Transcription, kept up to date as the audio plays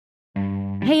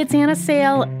Hey, it's Anna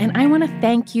Sale, and I want to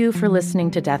thank you for listening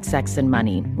to Death, Sex, and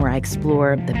Money, where I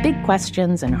explore the big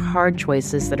questions and hard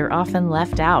choices that are often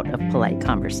left out of polite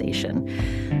conversation.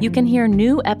 You can hear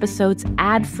new episodes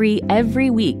ad-free every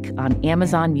week on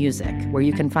Amazon Music, where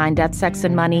you can find Death, Sex,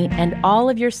 and Money and all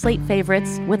of your Slate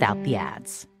favorites without the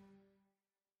ads.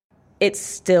 It's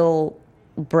still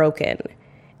broken.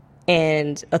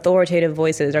 And authoritative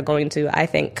voices are going to, I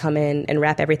think, come in and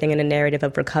wrap everything in a narrative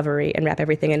of recovery and wrap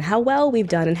everything in how well we've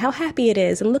done and how happy it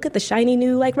is. And look at the shiny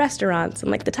new restaurants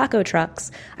and the taco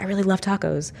trucks. I really love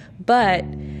tacos. But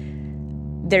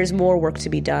there's more work to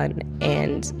be done.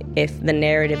 And if the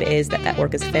narrative is that that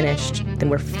work is finished, then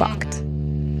we're fucked.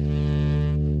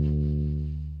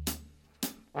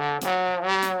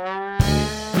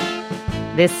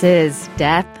 This is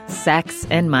Death, Sex,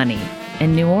 and Money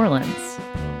in New Orleans.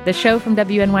 The show from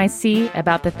WNYC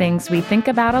about the things we think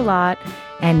about a lot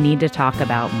and need to talk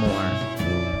about more.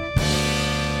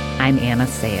 I'm Anna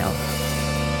Sale.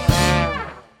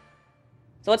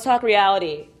 So let's talk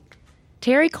reality.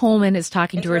 Terry Coleman is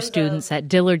talking to her students at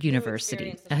Dillard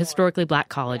University, a historically black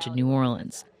college in New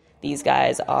Orleans. These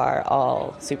guys are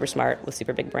all super smart with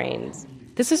super big brains.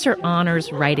 This is her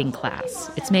honors writing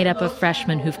class. It's made up of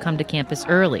freshmen who've come to campus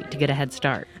early to get a head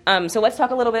start. So let's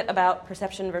talk a little bit about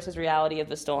perception versus reality of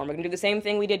the storm. We're going to do the same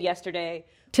thing we did yesterday.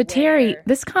 To Terry,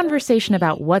 this conversation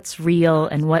about what's real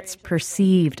and what's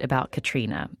perceived about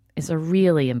Katrina is a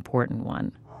really important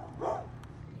one.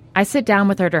 I sit down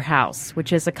with her at her house,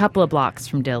 which is a couple of blocks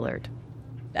from Dillard.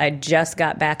 I just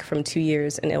got back from 2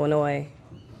 years in Illinois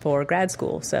for grad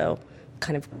school, so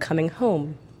kind of coming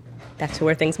home back to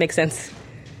where things make sense.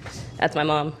 That's my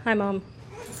mom. Hi, Mom.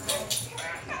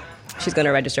 She's going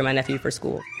to register my nephew for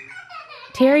school.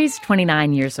 Terry's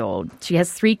 29 years old. She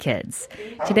has 3 kids.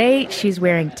 Today, she's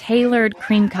wearing tailored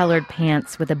cream-colored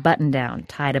pants with a button-down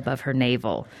tied above her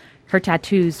navel. Her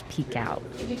tattoos peek out.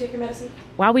 Did you take your medicine?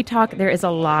 While we talk, there is a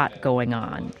lot going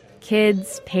on.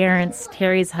 Kids, parents,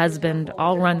 Terry's husband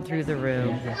all run through the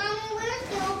room.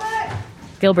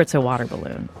 Gilbert's a water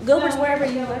balloon. Gilbert's wherever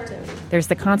you left him. There's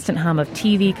the constant hum of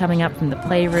TV coming up from the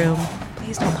playroom.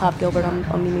 Please don't pop Gilbert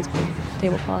on Mimi's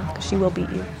tablecloth, because she will beat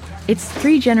you. It's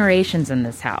 3 generations in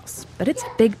this house, but it's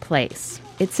a big place.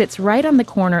 It sits right on the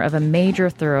corner of a major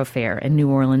thoroughfare in New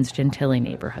Orleans' Gentilly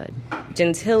neighborhood.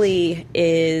 Gentilly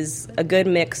is a good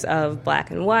mix of black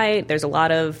and white. There's a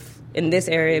lot of, in this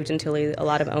area of Gentilly, a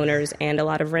lot of owners and a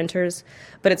lot of renters.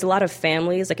 But it's a lot of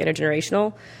families,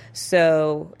 intergenerational.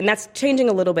 So, and that's changing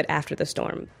a little bit after the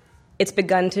storm. It's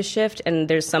begun to shift, and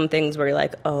there's some things where you're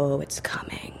like, oh, it's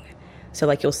coming.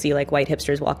 So, you'll see, white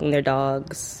hipsters walking their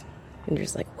dogs. And you're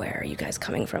just like, where are you guys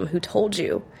coming from? Who told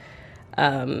you?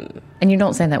 And you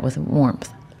don't say that with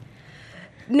warmth.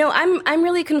 No, I'm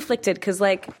really conflicted because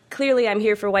clearly I'm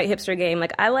here for white hipster game.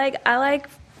 I like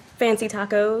fancy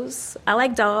tacos. I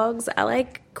like dogs. I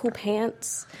like cool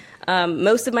pants.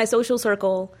 Most of my social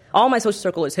circle, all my social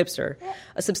circle is hipster.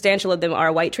 A substantial of them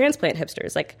are white transplant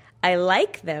hipsters. I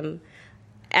like them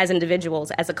as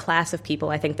individuals, as a class of people.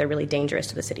 I think they're really dangerous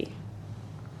to the city.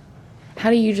 How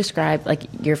do you describe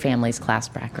your family's class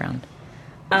background?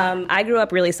 I grew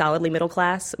up really solidly middle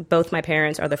class. Both my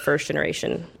parents are the first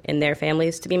generation in their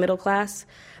families to be middle class.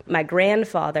 My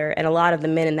grandfather and a lot of the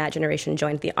men in that generation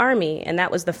joined the Army, and that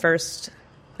was the first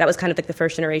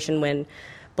generation when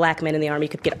black men in the Army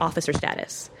could get officer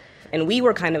status. And we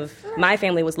were my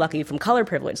family was lucky from color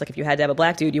privilege. If you had to have a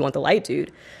black dude, you want the light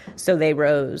dude. So they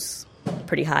rose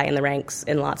pretty high in the ranks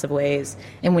in lots of ways.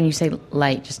 And when you say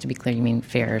light, just to be clear, you mean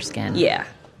fairer skin? Yeah.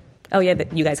 Oh, yeah,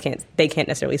 you guys they can't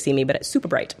necessarily see me, but it's super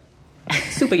bright.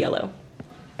 Super yellow.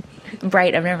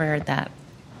 Bright, I've never heard that.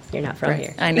 You're not from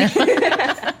here. I know.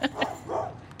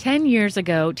 10 years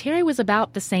ago, Terry was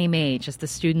about the same age as the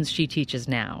students she teaches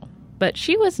now. But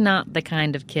she was not the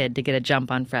kind of kid to get a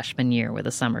jump on freshman year with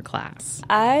a summer class.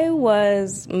 I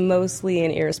was mostly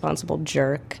an irresponsible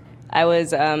jerk. I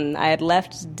had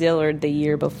left Dillard the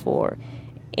year before,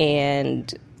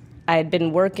 and I had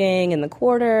been working in the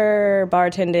quarter,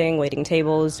 bartending, waiting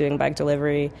tables, doing bike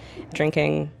delivery,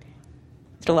 drinking,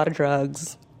 did a lot of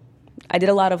drugs. I did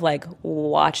a lot of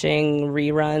watching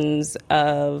reruns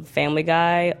of Family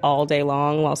Guy all day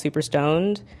long while super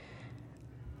stoned.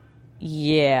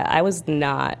 Yeah, I was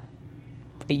not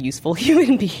a useful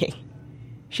human being.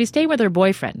 She stayed with her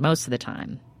boyfriend most of the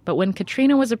time, but when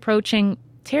Katrina was approaching,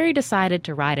 Terry decided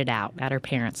to ride it out at her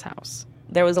parents' house.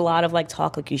 There was a lot of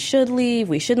talk you should leave,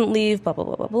 we shouldn't leave, blah, blah,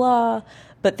 blah, blah, blah.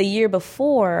 But the year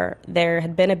before, there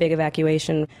had been a big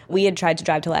evacuation. We had tried to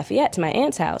drive to Lafayette to my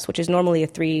aunt's house, which is normally a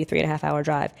 3.5 hour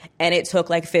drive. And it took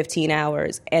 15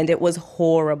 hours, and it was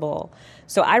horrible.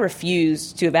 So I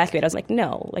refused to evacuate. I was like,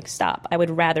 no, like, stop. I would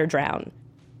rather drown.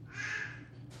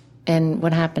 And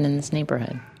what happened in this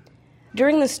neighborhood?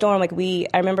 During the storm, I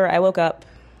remember I woke up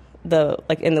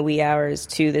in the wee hours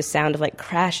to this sound of, like,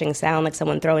 crashing sound, like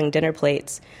someone throwing dinner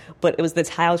plates. But it was the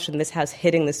tiles from this house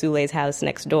hitting the Soule's house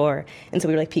next door. And so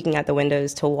we were, like, peeking out the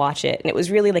windows to watch it. And it was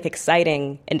really, like,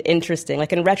 exciting and interesting.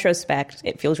 Like, in retrospect,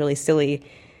 it feels really silly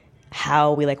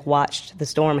how we, like, watched the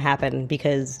storm happen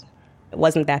because it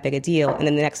wasn't that big a deal. And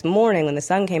then the next morning when the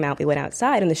sun came out, we went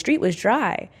outside and the street was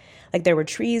dry. Like, there were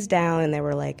trees down and there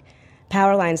were, like,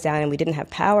 power lines down and we didn't have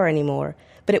power anymore.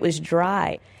 But it was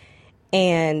dry.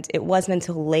 And it wasn't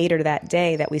until later that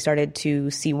day that we started to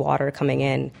see water coming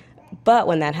in. But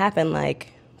when that happened,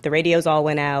 like, the radios all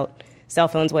went out, cell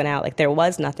phones went out, like, there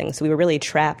was nothing. So we were really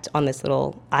trapped on this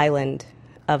little island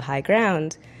of high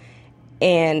ground.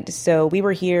 And so we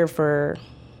were here for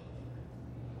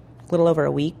a little over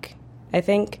a week, I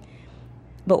think.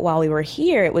 But while we were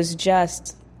here, it was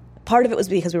just, part of it was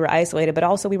because we were isolated, but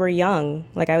also we were young.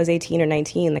 Like, I was 18 or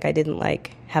 19. Like, I didn't,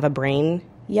 like, have a brain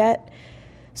yet.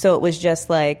 So it was just,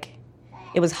 like,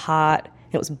 it was hot,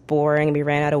 it was boring, and we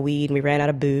ran out of weed, and we ran out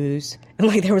of booze. And,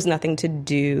 like, there was nothing to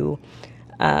do.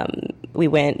 We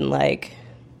went and, like,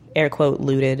 air quote,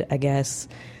 looted, I guess,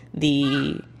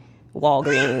 the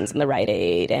Walgreens and the Rite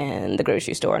Aid and the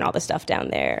grocery store and all the stuff down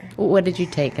there. What did you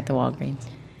take at the Walgreens?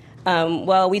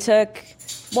 Well, we took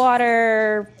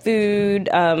water, food.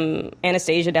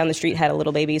 Anastasia down the street had a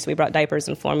little baby, so we brought diapers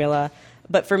and formula.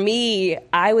 But for me,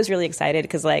 I was really excited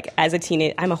because, like, as a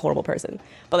teenage, I'm a horrible person.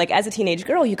 But, like, as a teenage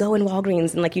girl, you go in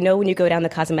Walgreens and, like, you know when you go down the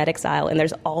cosmetics aisle and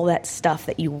there's all that stuff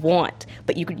that you want,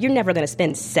 but you're never going to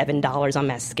spend $7 on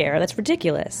mascara. That's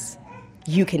ridiculous.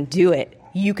 You can do it.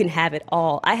 You can have it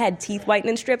all. I had teeth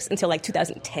whitening strips until, like,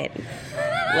 2010.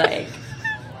 Like,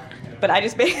 but I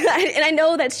just, and I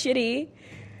know that's shitty,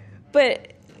 but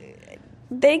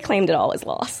they claimed it all as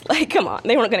lost. Like, come on.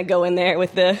 They weren't going to go in there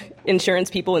with the insurance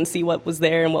people and see what was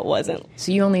there and what wasn't.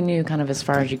 So you only knew kind of as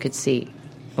far as you could see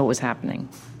what was happening.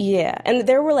 Yeah. And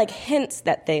there were, like, hints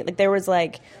that there was,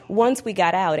 like, once we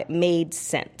got out, it made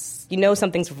sense. You know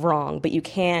something's wrong, but you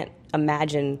can't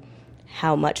imagine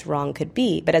how much wrong could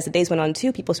be. But as the days went on,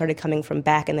 too, people started coming from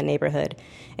back in the neighborhood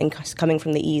and coming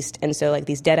from the east. And so, like,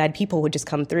 these dead-eyed people would just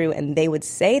come through, and they would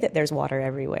say that there's water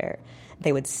everywhere.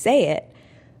 They would say it,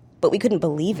 but we couldn't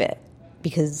believe it,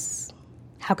 because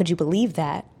how could you believe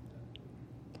that?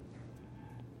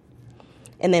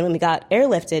 And then when we got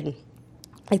airlifted,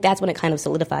 like, that's when it kind of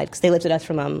solidified, because they lifted us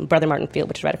from Brother Martin Field,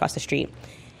 which is right across the street.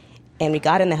 And we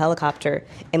got in the helicopter,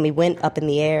 and we went up in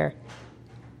the air,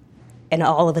 and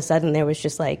all of a sudden there was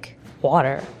just, like,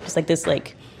 water, just, like, this,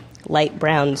 like, light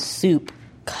brown soup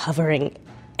covering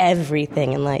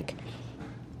everything, and, like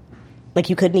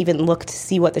you couldn't even look to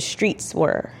see what the streets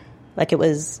were. Like, it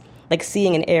was like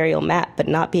seeing an aerial map, but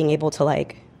not being able to,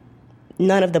 like,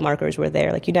 none of the markers were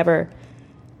there. Like, you never,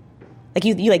 like,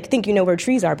 you like, think you know where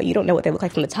trees are, but you don't know what they look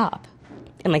like from the top.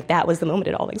 And, like, that was the moment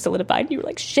it all, like, solidified. And you were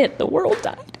like, shit, the world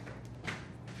died.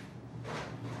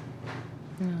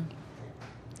 Yeah.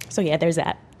 So, yeah, there's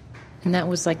that. And that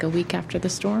was, like, a week after the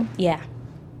storm? Yeah.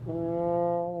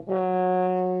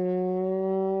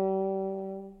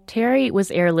 Terry was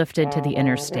airlifted to the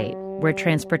interstate, where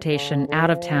transportation out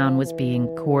of town was being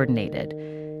coordinated.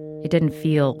 It didn't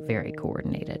feel very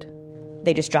coordinated.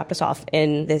 They just dropped us off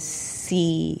in this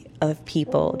sea of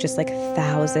people, just, like,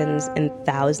 thousands and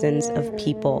thousands of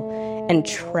people, and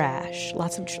trash.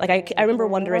 Lots of, like, I remember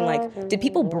wondering, like, did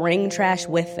people bring trash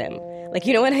with them? Like,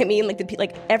 you know what I mean?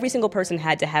 Like, every single person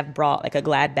had to have brought, like, a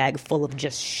Glad bag full of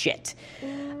just shit.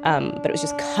 But it was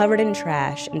just covered in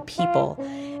trash and people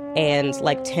and,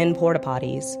 like, 10 porta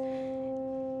potties.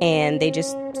 And they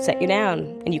just set you down,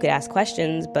 and you could ask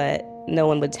questions, but no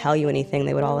one would tell you anything.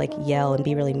 They would all, like, yell and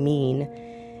be really mean.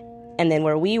 And then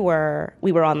where we were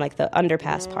on, like, the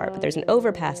underpass part, but there's an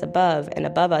overpass above, and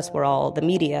above us were all the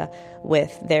media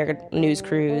with their news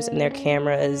crews and their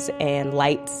cameras and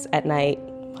lights at night,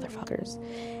 motherfuckers,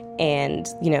 and,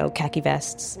 you know, khaki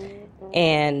vests.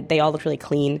 And they all looked really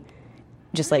clean,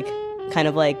 just, like, kind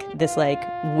of like this, like,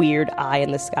 weird eye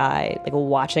in the sky, like,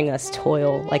 watching us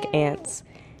toil like ants.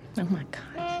 Oh, my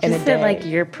God. Just that, like,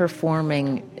 you're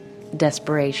performing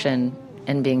desperation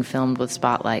and being filmed with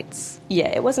spotlights. Yeah,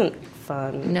 it wasn't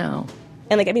fun. No.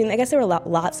 And, like, I mean, I guess there were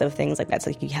lots of things like that.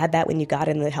 So, like, you had that when you got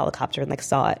in the helicopter and, like,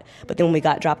 saw it. But then when we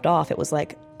got dropped off, it was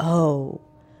like, oh,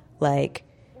 like,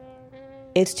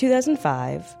 it's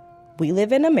 2005. We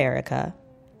live in America.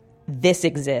 This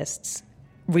exists.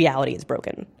 Reality is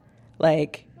broken.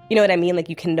 Like, you know what I mean? Like,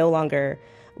 you can no longer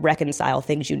reconcile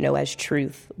things you know as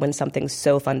truth when something's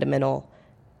so fundamental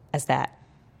as that.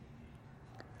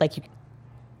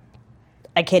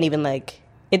 I can't even,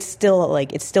 it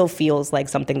still feels like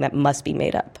something that must be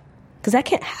made up. Because that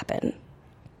can't happen.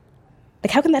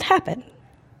 How can that happen?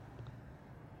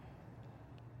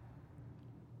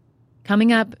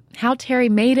 Coming up, how Terry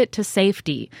made it to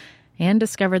safety and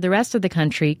discovered the rest of the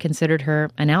country considered her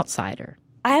an outsider.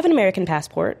 I have an American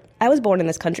passport. I was born in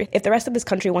this country. If the rest of this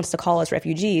country wants to call us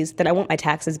refugees, then I want my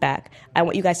taxes back. I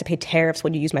want you guys to pay tariffs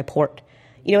when you use my port.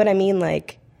 You know what I mean?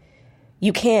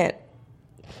 You can't.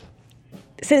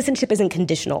 Citizenship isn't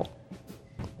conditional.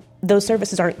 Those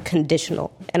services aren't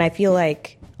conditional. And I feel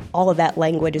like all of that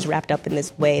language is wrapped up in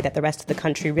this way that the rest of the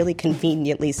country really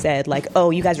conveniently said,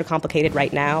 oh, you guys are complicated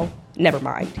right now. Never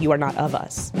mind. You are not of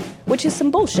us. Which is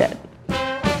some bullshit.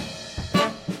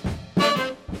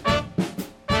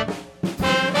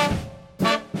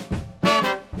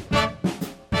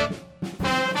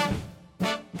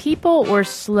 People were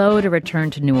slow to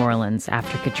return to New Orleans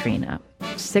after Katrina.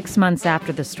 6 months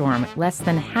after the storm, less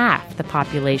than half the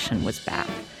population was back.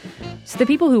 So the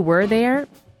people who were there,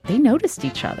 they noticed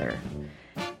each other.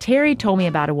 Terry told me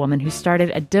about a woman who started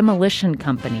a demolition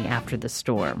company after the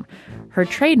storm. Her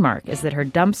trademark is that her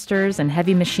dumpsters and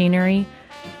heavy machinery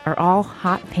are all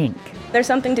hot pink. There's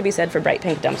something to be said for bright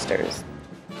pink dumpsters.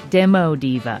 Demo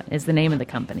Diva is the name of the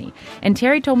company. And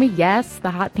Terry told me, yes,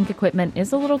 the hot pink equipment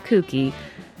is a little kooky,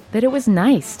 but it was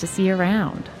nice to see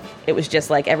around. It was just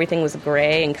everything was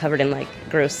gray and covered in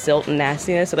gross silt and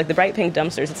nastiness. So the bright pink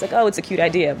dumpsters, it's oh, it's a cute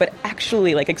idea. But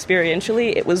actually,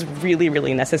 experientially, it was really,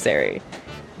 really necessary.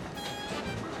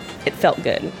 It felt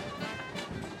good.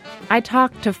 I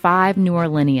talked to 5 New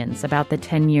Orleanians about the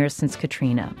 10 years since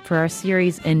Katrina for our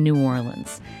series in New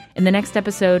Orleans. In the next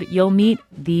episode, you'll meet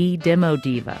the demo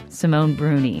diva, Simone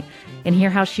Bruni, and hear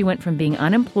how she went from being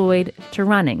unemployed to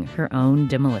running her own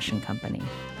demolition company.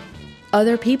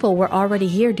 Other people were already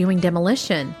here doing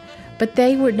demolition, but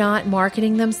they were not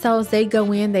marketing themselves. They'd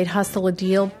go in, they'd hustle a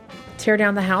deal, tear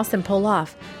down the house, and pull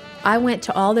off. I went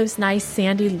to all those nice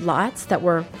sandy lots that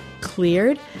were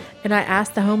cleared, and I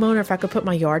asked the homeowner if I could put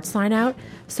my yard sign out.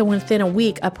 So within a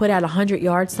week, I put out 100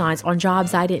 yard signs on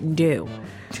jobs I didn't do.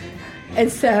 And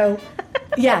so,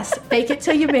 yes, fake it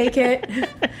till you make it,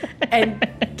 and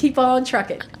keep on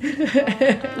trucking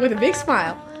with a big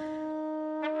smile.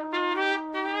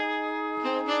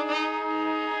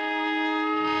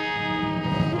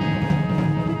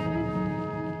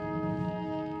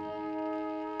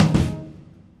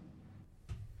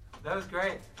 That was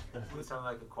great. We sound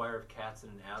like a choir of cats in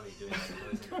an alley doing noises.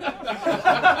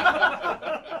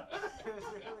 It was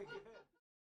really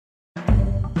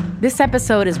good. This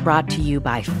episode is brought to you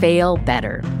by Fail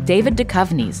Better, David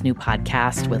Duchovny's new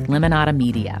podcast with Limonada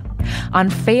Media. On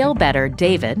Fail Better,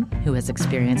 David, who has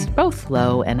experienced both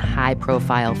low and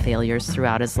high-profile failures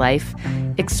throughout his life,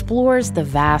 explores the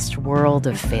vast world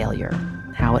of failure,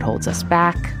 how it holds us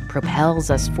back, propels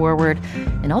us forward,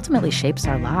 and ultimately shapes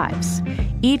our lives.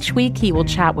 Each week, he will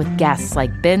chat with guests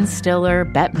like Ben Stiller,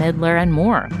 Bette Midler, and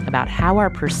more about how our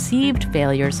perceived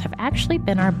failures have actually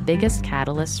been our biggest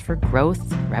catalysts for growth,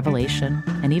 revelation,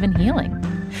 and even healing.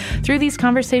 Through these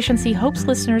conversations, he hopes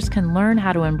listeners can learn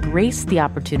how to embrace the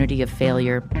opportunity of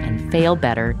failure and fail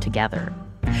better together.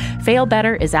 Fail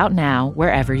Better is out now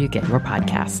wherever you get your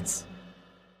podcasts.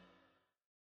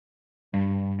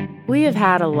 We have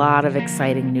had a lot of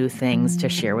exciting new things to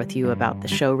share with you about the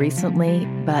show recently,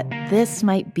 but this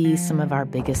might be some of our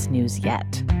biggest news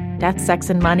yet. Death, Sex,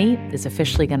 and Money is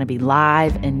officially going to be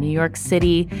live in New York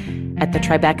City at the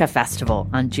Tribeca Festival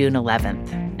on June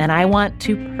 11th. And I want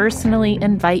to personally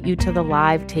invite you to the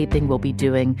live taping we'll be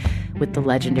doing with the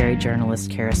legendary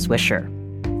journalist Kara Swisher.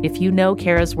 If you know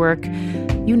Kara's work,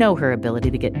 you know her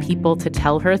ability to get people to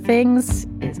tell her things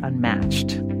is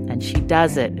unmatched. And she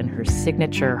does it in her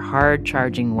signature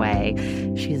hard-charging way.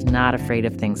 She's not afraid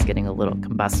of things getting a little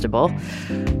combustible.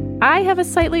 I have a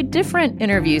slightly different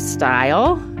interview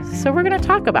style, so we're going to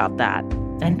talk about that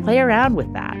and play around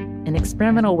with that in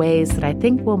experimental ways that I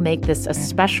think will make this a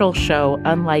special show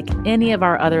unlike any of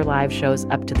our other live shows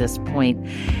up to this point.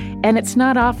 And it's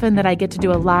not often that I get to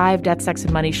do a live Death, Sex,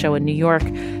 and Money show in New York,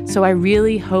 so I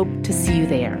really hope to see you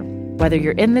there. Whether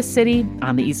you're in the city,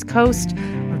 on the East Coast,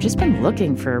 or just been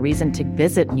looking for a reason to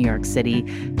visit New York City,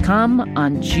 come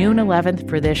on June 11th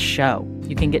for this show.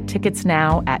 You can get tickets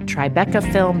now at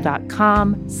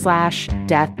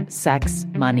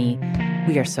tribecafilm.com/deathsexmoney.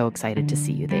 We are so excited to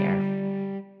see you there.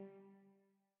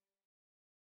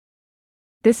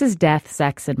 This is Death,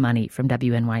 Sex, and Money from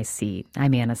WNYC.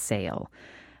 I'm Anna Sale.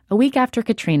 A week after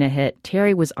Katrina hit,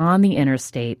 Terry was on the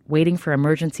interstate waiting for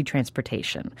emergency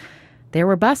transportation. There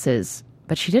were buses,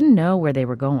 but she didn't know where they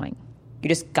were going. You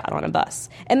just got on a bus.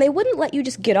 And they wouldn't let you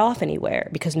just get off anywhere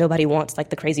because nobody wants, like,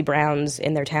 the crazy Browns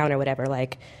in their town or whatever,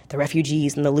 like the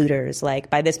refugees and the looters. Like,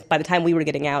 by the time we were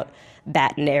getting out,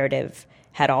 that narrative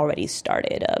had already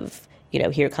started of, you know,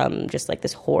 here come just, like,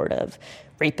 this horde of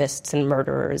rapists and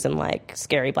murderers and, like,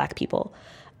 scary black people.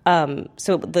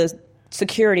 So the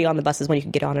security on the buses when you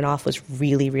could get on and off was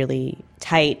really, really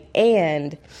tight,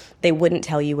 and they wouldn't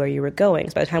tell you where you were going.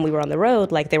 So by the time we were on the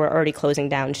road, like, they were already closing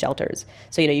down shelters.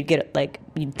 So, you know,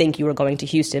 you'd think you were going to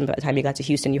Houston, but by the time you got to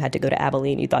Houston, you had to go to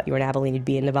Abilene. You thought you were in Abilene, you'd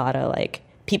be in Nevada. Like,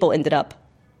 people ended up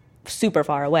super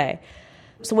far away.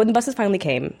 So when the buses finally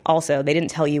came, also, they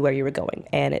didn't tell you where you were going.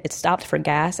 And it stopped for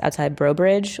gas outside Breaux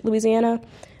Bridge, Louisiana,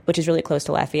 which is really close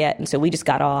to Lafayette. And so we just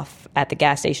got off at the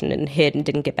gas station and hid and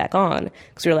didn't get back on.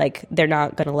 Because we were like, they're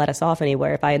not going to let us off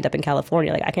anywhere. If I end up in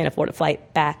California, like, I can't afford a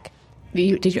flight back.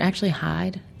 Did you actually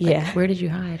hide? Like, Yeah. Where did you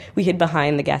hide? We hid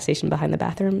behind the gas station, behind the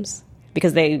bathrooms,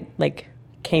 because they, like,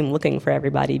 came looking for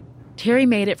everybody. Terry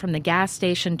made it from the gas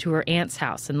station to her aunt's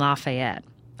house in Lafayette.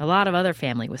 A lot of other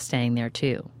family was staying there,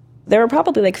 too. There were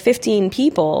probably, like, 15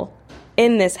 people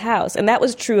in this house. And that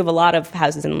was true of a lot of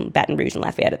houses in Baton Rouge and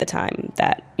Lafayette at the time,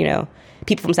 that, you know,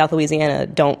 people from South Louisiana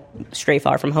don't stray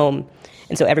far from home.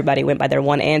 And so everybody went by their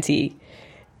one auntie,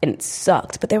 and it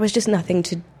sucked. But there was just nothing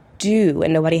to do,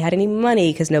 and nobody had any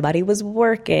money because nobody was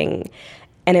working.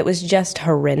 And it was just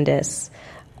horrendous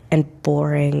and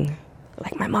boring.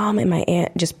 Like, my mom and my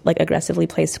aunt just, like, aggressively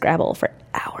played Scrabble for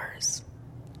hours.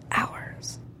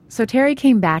 So Terry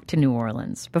came back to New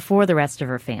Orleans before the rest of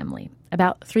her family,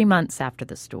 about 3 months after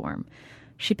the storm.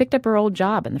 She picked up her old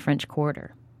job in the French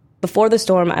Quarter. Before the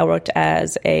storm, I worked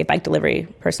as a bike delivery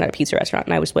person at a pizza restaurant,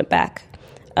 and I just went back.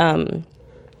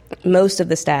 Most of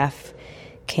the staff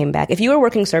came back. If you were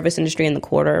working service industry in the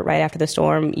Quarter right after the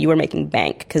storm, you were making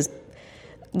bank, because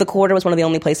the Quarter was one of the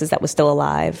only places that was still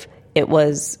alive. It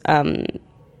was,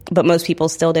 but most people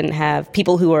still didn't have,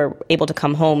 people who were able to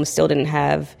come home still didn't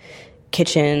have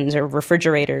kitchens or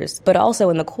refrigerators. But also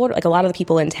in the Quarter, like, a lot of the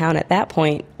people in town at that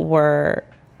point were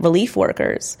relief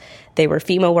workers. They were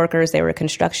FEMA workers, they were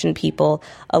construction people,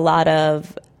 a lot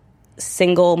of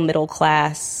single middle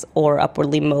class or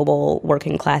upwardly mobile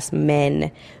working class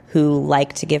men who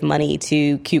like to give money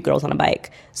to cute girls on a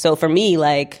bike. So for me,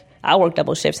 like, I worked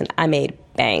double shifts and I made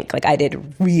bank. Like, I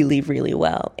did really, really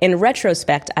well. In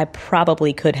retrospect, I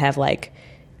probably could have, like,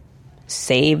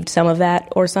 saved some of that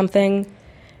or something,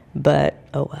 but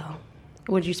oh well.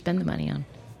 What did you spend the money on?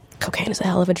 Cocaine is a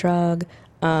hell of a drug.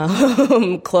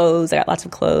 Clothes. I got lots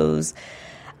of clothes.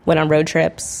 Went on road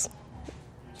trips.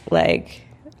 Like,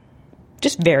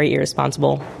 just very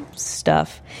irresponsible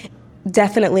stuff.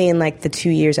 Definitely in, like, the 2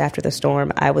 years after the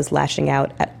storm, I was lashing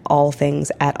out at all things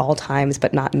at all times,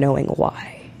 but not knowing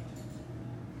why.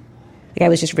 Like, I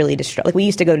was just really distraught. Like, we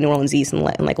used to go to New Orleans East and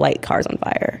light cars on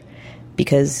fire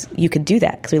because you could do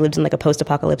that, because we lived in, like, a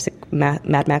post-apocalyptic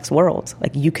Mad Max world.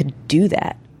 Like, you could do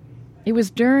that. It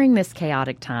was during this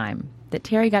chaotic time that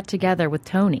Terry got together with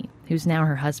Tony, who's now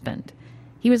her husband.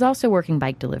 He was also working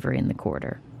bike delivery in the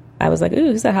Quarter. I was like,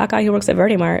 ooh, who's that hot guy who works at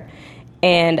Verdi Mart?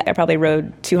 And I probably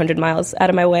rode 200 miles out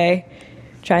of my way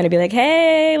trying to be like,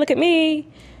 hey, look at me.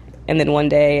 And then one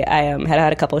day I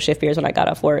had a couple of shift beers when I got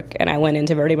off work, and I went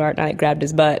into Verdi Mart and I grabbed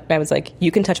his butt. And I was like,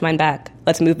 you can touch mine back.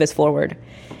 Let's move this forward.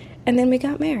 And then we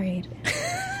got married.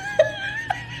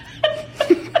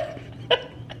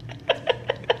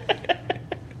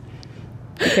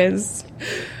 Because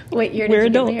What year we're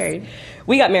did you adults. get married?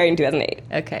 We got married in 2008.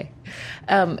 Okay.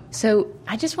 So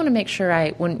I just want to make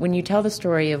sure when you tell the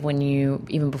story of when you,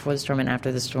 even before the storm and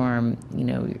after the storm, you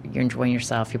know, you're enjoying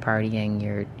yourself, you're partying,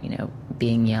 you're, you know,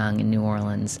 being young in New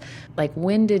Orleans. Like,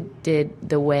 when did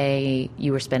the way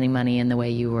you were spending money and the way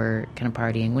you were kind of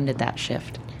partying, when did that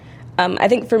shift? I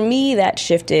think for me that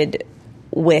shifted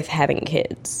with having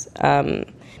kids.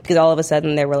 Because all of a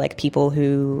sudden there were, like, people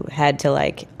who had to,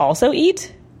 like, also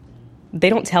eat. They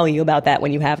don't tell you about that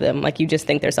when you have them. Like, you just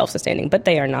think they're self-sustaining, but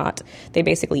they are not. They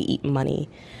basically eat money.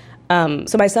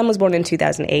 So my son was born in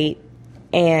 2008,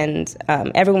 and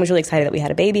everyone was really excited that we had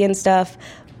a baby and stuff.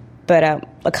 But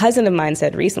a cousin of mine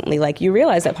said recently, like, you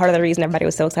realize that part of the reason everybody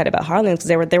was so excited about Harlem is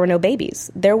because there were no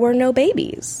babies. There were no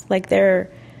babies. Like,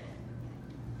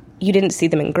 you didn't see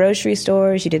them in grocery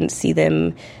stores. You didn't see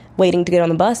them waiting to get on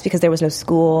the bus because there was no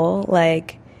school.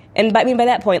 Like, and by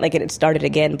that point, like, it had started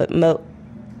again, but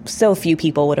so few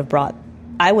people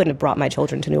I wouldn't have brought my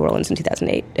children to New Orleans in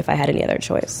 2008 if I had any other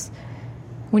choice.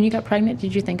 When you got pregnant,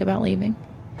 did you think about leaving?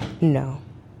 No,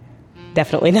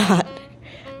 definitely not.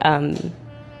 I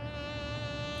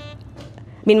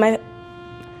mean,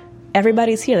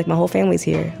 everybody's here. Like, my whole family's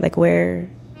here. Like, where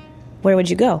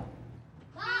would you go?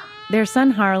 Their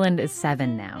son Harland is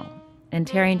 7 now, and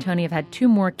Terry and Tony have had 2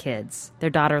 more kids, their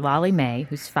daughter Lolly Mae,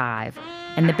 who's 5,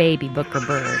 and the baby Booker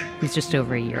Bird, who's just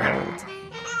over a year old.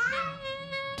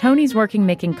 Tony's working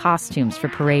making costumes for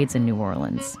parades in New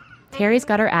Orleans. Terry's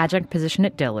got her adjunct position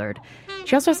at Dillard.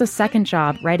 She also has a second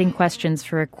job writing questions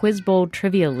for a Quiz Bowl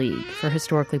trivia league for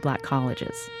historically black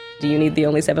colleges. Do you need the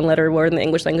only 7-letter word in the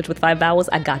English language with 5 vowels?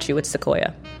 I got you. It's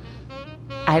sequoia.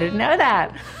 I didn't know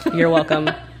that. You're welcome.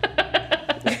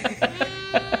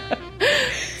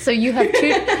 So you have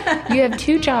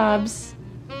 2 jobs,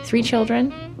 3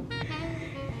 children.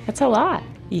 That's a lot.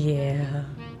 Yeah.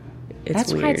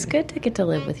 That's weird. why it's good to get to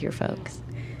live with your folks.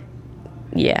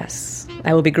 Yes.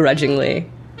 I will begrudgingly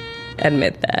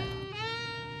admit that.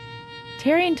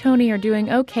 Terry and Tony are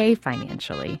doing okay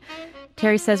financially.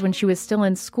 Terry says when she was still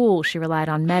in school, she relied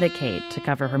on Medicaid to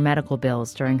cover her medical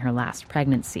bills during her last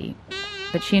pregnancy.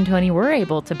 But she and Tony were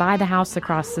able to buy the house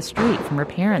across the street from her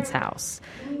parents' house.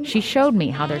 She showed me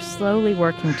how they're slowly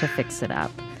working to fix it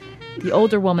up. The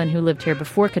older woman who lived here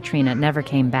before Katrina never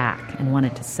came back and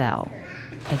wanted to sell.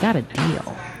 They got a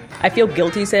deal. I feel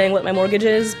guilty saying what my mortgage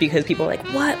is because people are like,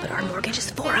 what? But our mortgage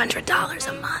is $400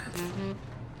 a month.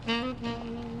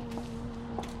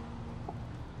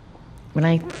 When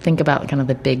I think about kind of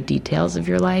the big details of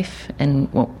your life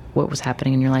and what was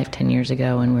happening in your life 10 years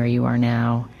ago and where you are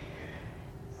now,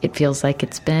 it feels like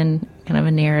it's been kind of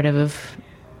a narrative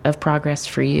of progress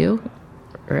for you,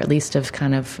 or at least of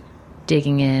kind of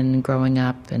digging in, growing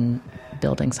up, and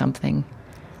building something.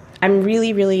 I'm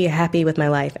really, really happy with my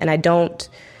life, and I don't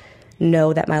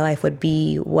know that my life would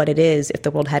be what it is if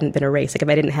the world hadn't been erased. Like if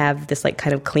I didn't have this like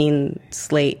kind of clean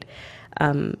slate,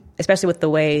 especially with the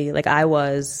way like I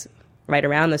was right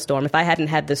around the storm. If I hadn't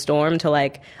had the storm to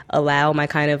like allow my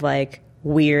kind of like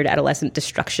weird adolescent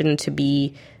destruction to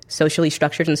be socially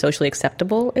structured and socially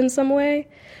acceptable in some way,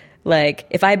 like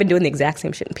if I had been doing the exact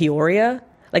same shit in Peoria,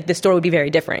 like the story would be very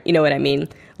different. You know what I mean?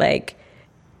 Like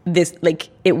this, like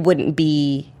it wouldn't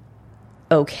be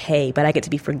okay, but I get to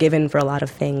be forgiven for a lot of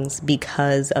things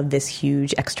because of this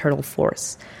huge external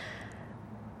force.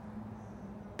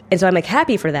 And so I'm like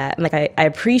happy for that. And like I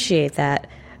appreciate that.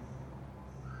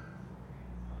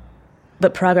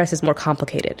 But progress is more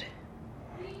complicated.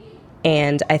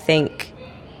 And I think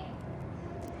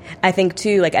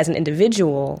too, like as an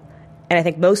individual, and I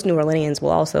think most New Orleanians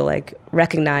will also like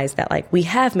recognize that like we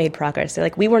have made progress. They're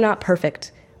like, we were not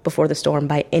perfect before the storm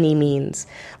by any means.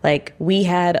 Like we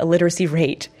had a literacy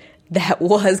rate that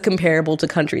was comparable to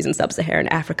countries in sub-Saharan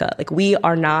Africa. Like we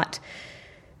are not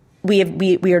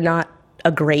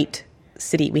a great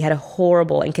city. We had a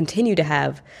horrible and continue to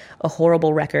have a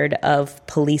horrible record of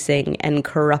policing and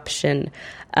corruption.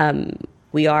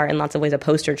 We are in lots of ways a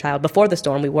poster child. Before the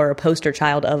storm, we were a poster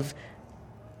child of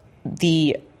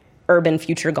the urban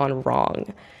future gone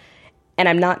wrong. And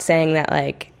I'm not saying that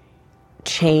like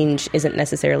change isn't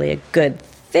necessarily a good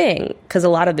thing, because a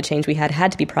lot of the change we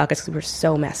had to be progress because we were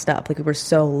so messed up, like we were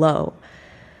so low.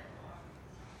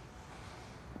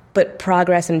 But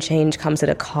progress and change comes at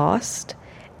a cost.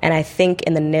 And I think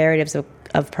in the narratives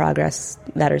of progress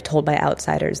that are told by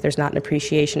outsiders, there's not an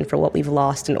appreciation for what we've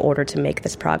lost in order to make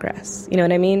this progress. You know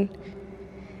what I mean?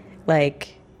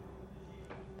 Like,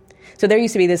 so there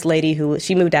used to be this lady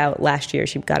she moved out last year.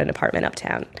 She got an apartment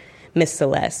uptown, Miss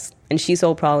Celeste. And she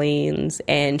sold pralines,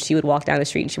 and she would walk down the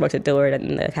street, and she worked at Dillard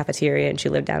in the cafeteria, and she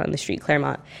lived down on the street,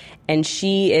 Claremont. And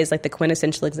she is like the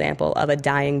quintessential example of a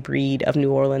dying breed of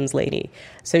New Orleans lady.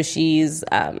 So she's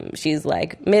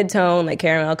like mid-tone, like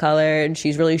caramel colored.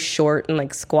 She's really short and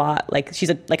like squat. Like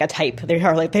she's like a type. They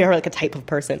are like a type of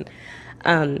person.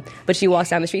 But she walks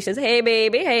down the street, says, "Hey,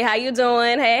 baby. Hey, how you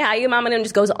doing? Hey, how you, mama?" And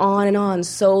just goes on and on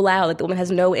so loud. Like the woman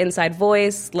has no inside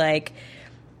voice. Like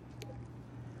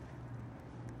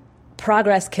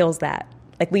progress kills that.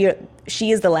 Like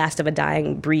she is the last of a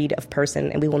dying breed of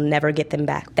person, and we will never get them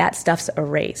back. That stuff's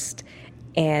erased.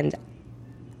 And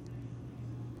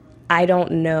I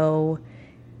don't know,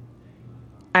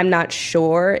 I'm not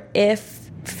sure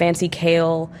if fancy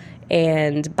kale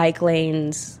and bike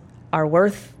lanes are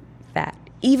worth that.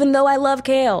 Even though I love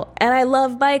kale and I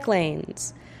love bike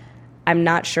lanes, I'm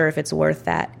not sure if it's worth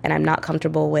that. And I'm not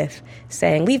comfortable with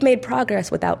saying we've made progress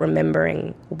without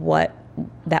remembering what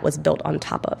that was built on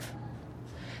top of.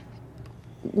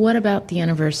 What about the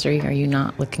anniversary are you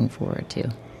not looking forward to?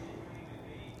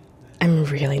 I'm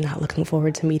really not looking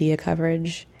forward to media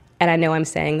coverage. And I know I'm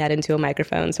saying that into a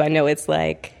microphone, so I know it's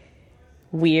like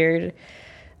weird.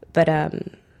 But I'm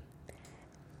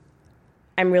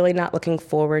really not looking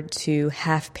forward to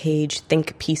half-page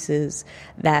think pieces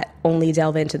that only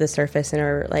delve into the surface and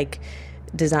are like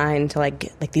designed to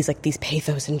like these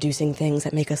pathos-inducing things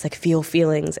that make us like feel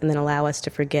feelings and then allow us to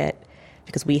forget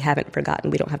because we haven't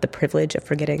forgotten. We don't have the privilege of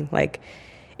forgetting. Like,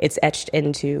 it's etched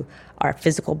into our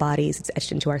physical bodies. It's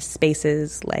etched into our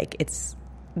spaces. Like,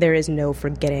 there is no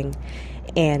forgetting.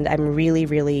 And I'm really,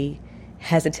 really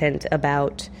hesitant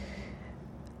about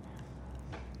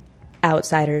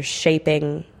outsiders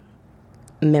shaping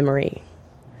memory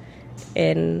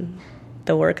in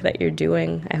the work that you're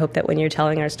doing. I hope that when you're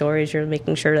telling our stories, you're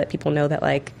making sure that people know that,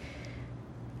 like,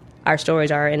 our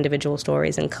stories are our individual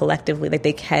stories, and collectively, like,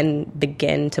 they can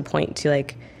begin to point to,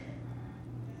 like,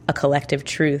 a collective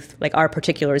truth. Like, our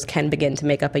particulars can begin to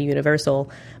make up a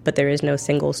universal, but there is no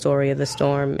single story of the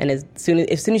storm. And as soon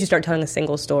as you start telling a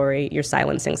single story, you're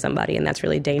silencing somebody, and that's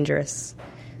really dangerous.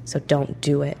 So don't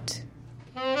do it.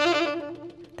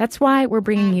 That's why we're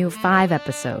bringing you 5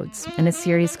 episodes in a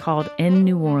series called In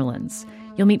New Orleans.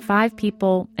 You'll meet 5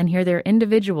 people and hear their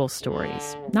individual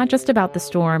stories, not just about the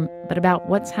storm, but about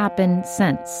what's happened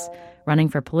since. Running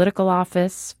for political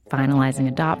office, finalizing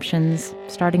adoptions,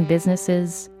 starting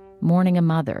businesses, mourning a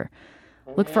mother.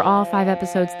 Look for all 5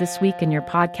 episodes this week in your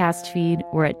podcast feed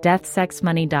or at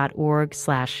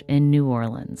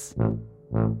deathsexmoney.org/InNewOrleans.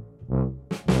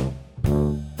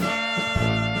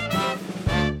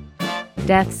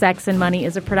 Death, Sex, and Money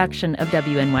is a production of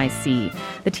WNYC.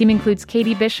 The team includes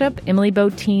Katie Bishop, Emily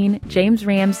Botein, James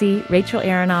Ramsey, Rachel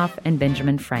Aronoff, and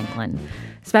Benjamin Franklin.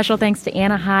 Special thanks to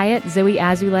Anna Hyatt, Zoe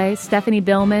Azulay, Stephanie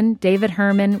Billman, David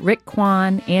Herman, Rick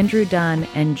Kwan, Andrew Dunn,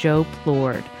 and Joe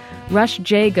Plord. Rush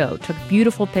Jago took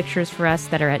beautiful pictures for us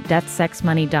that are at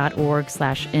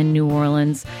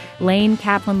deathsexmoney.org/InNewOrleans. Lane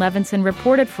Kaplan-Levinson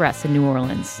reported for us in New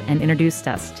Orleans and introduced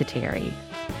us to Terry.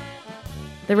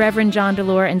 The Reverend John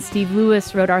Delore and Steve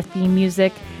Lewis wrote our theme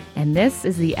music, and this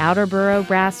is the Outerborough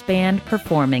Brass Band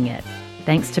performing it.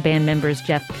 Thanks to band members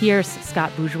Jeff Pierce,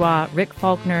 Scott Bourgeois, Rick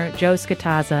Faulkner, Joe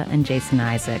Scatazza, and Jason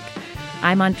Isaac.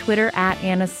 I'm on Twitter at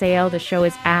Anna Sale. The show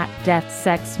is at Death,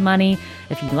 Sex, Money.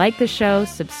 If you like the show,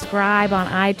 subscribe on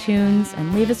iTunes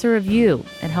and leave us a review.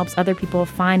 It helps other people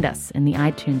find us in the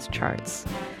iTunes charts.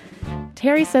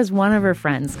 Terry says one of her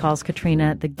friends calls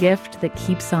Katrina the gift that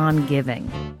keeps on giving,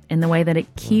 in the way that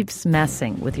it keeps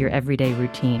messing with your everyday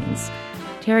routines.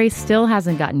 Terry still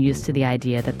hasn't gotten used to the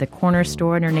idea that the corner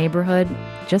store in her neighborhood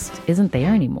just isn't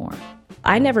there anymore.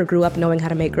 I never grew up knowing how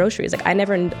to make groceries. Like, I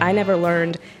never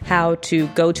learned how to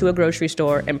go to a grocery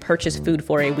store and purchase food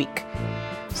for a week.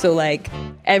 So, like,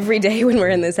 every day when we're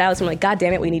in this house, I'm like, God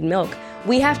damn it, we need milk.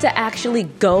 We have to actually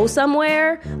go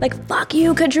somewhere? Like, fuck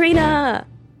you, Katrina!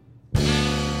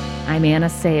 I'm Anna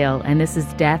Sale, and this is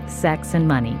Death, Sex, and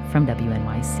Money from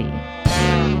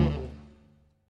WNYC.